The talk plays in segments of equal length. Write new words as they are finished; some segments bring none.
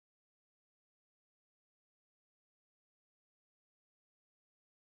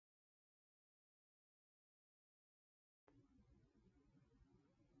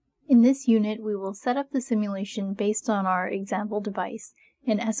In this unit, we will set up the simulation based on our example device,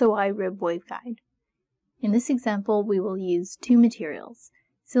 an SOI rib waveguide. In this example, we will use two materials,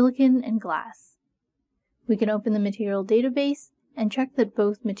 silicon and glass. We can open the material database and check that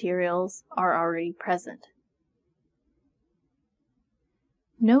both materials are already present.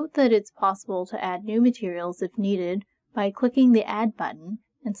 Note that it's possible to add new materials if needed by clicking the Add button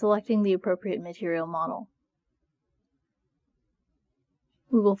and selecting the appropriate material model.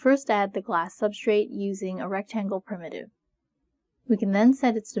 We will first add the glass substrate using a rectangle primitive. We can then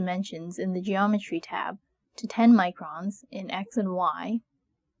set its dimensions in the Geometry tab to 10 microns in X and Y,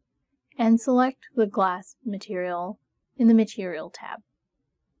 and select the glass material in the Material tab.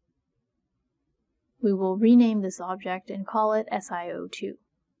 We will rename this object and call it SiO2.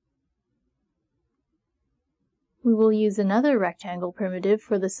 We will use another rectangle primitive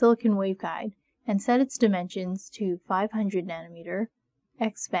for the silicon waveguide and set its dimensions to 500 nanometer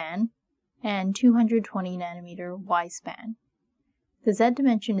X span and 220 nanometer Y span. The Z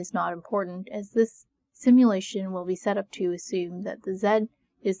dimension is not important, as this simulation will be set up to assume that the Z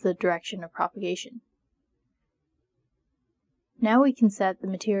is the direction of propagation. Now we can set the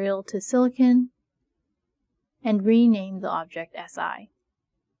material to silicon and rename the object Si.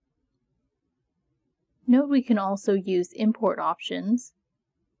 Note we can also use import options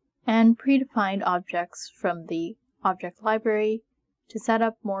and predefined objects from the object library to set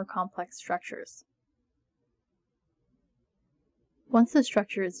up more complex structures. Once the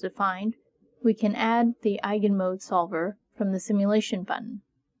structure is defined, we can add the eigenmode solver from the simulation button.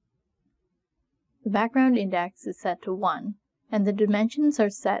 The background index is set to 1, and the dimensions are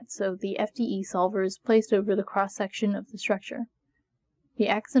set so the FDE solver is placed over the cross-section of the structure. The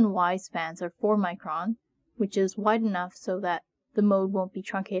X and Y spans are 4 micron, which is wide enough so that the mode won't be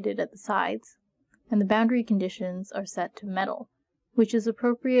truncated at the sides, and the boundary conditions are set to metal, which is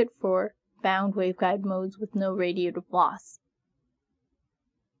appropriate for bound waveguide modes with no radiative loss.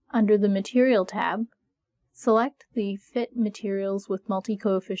 Under the Material tab, select the Fit Materials with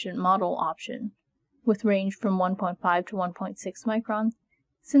Multi-Coefficient Model option, with range from 1.5 to 1.6 microns,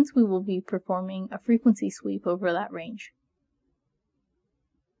 since we will be performing a frequency sweep over that range.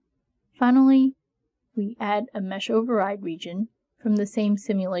 Finally, we add a Mesh Override region from the same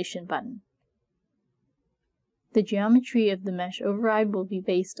simulation button. The geometry of the mesh override will be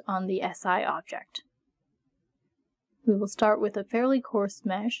based on the SI object. We will start with a fairly coarse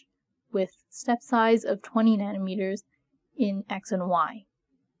mesh with step size of 20 nanometers in X and Y.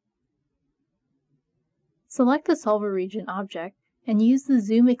 Select the solver region object and use the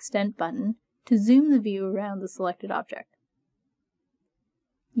Zoom Extent button to zoom the view around the selected object.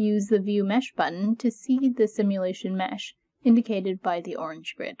 Use the View Mesh button to see the simulation mesh indicated by the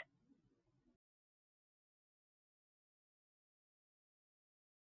orange grid.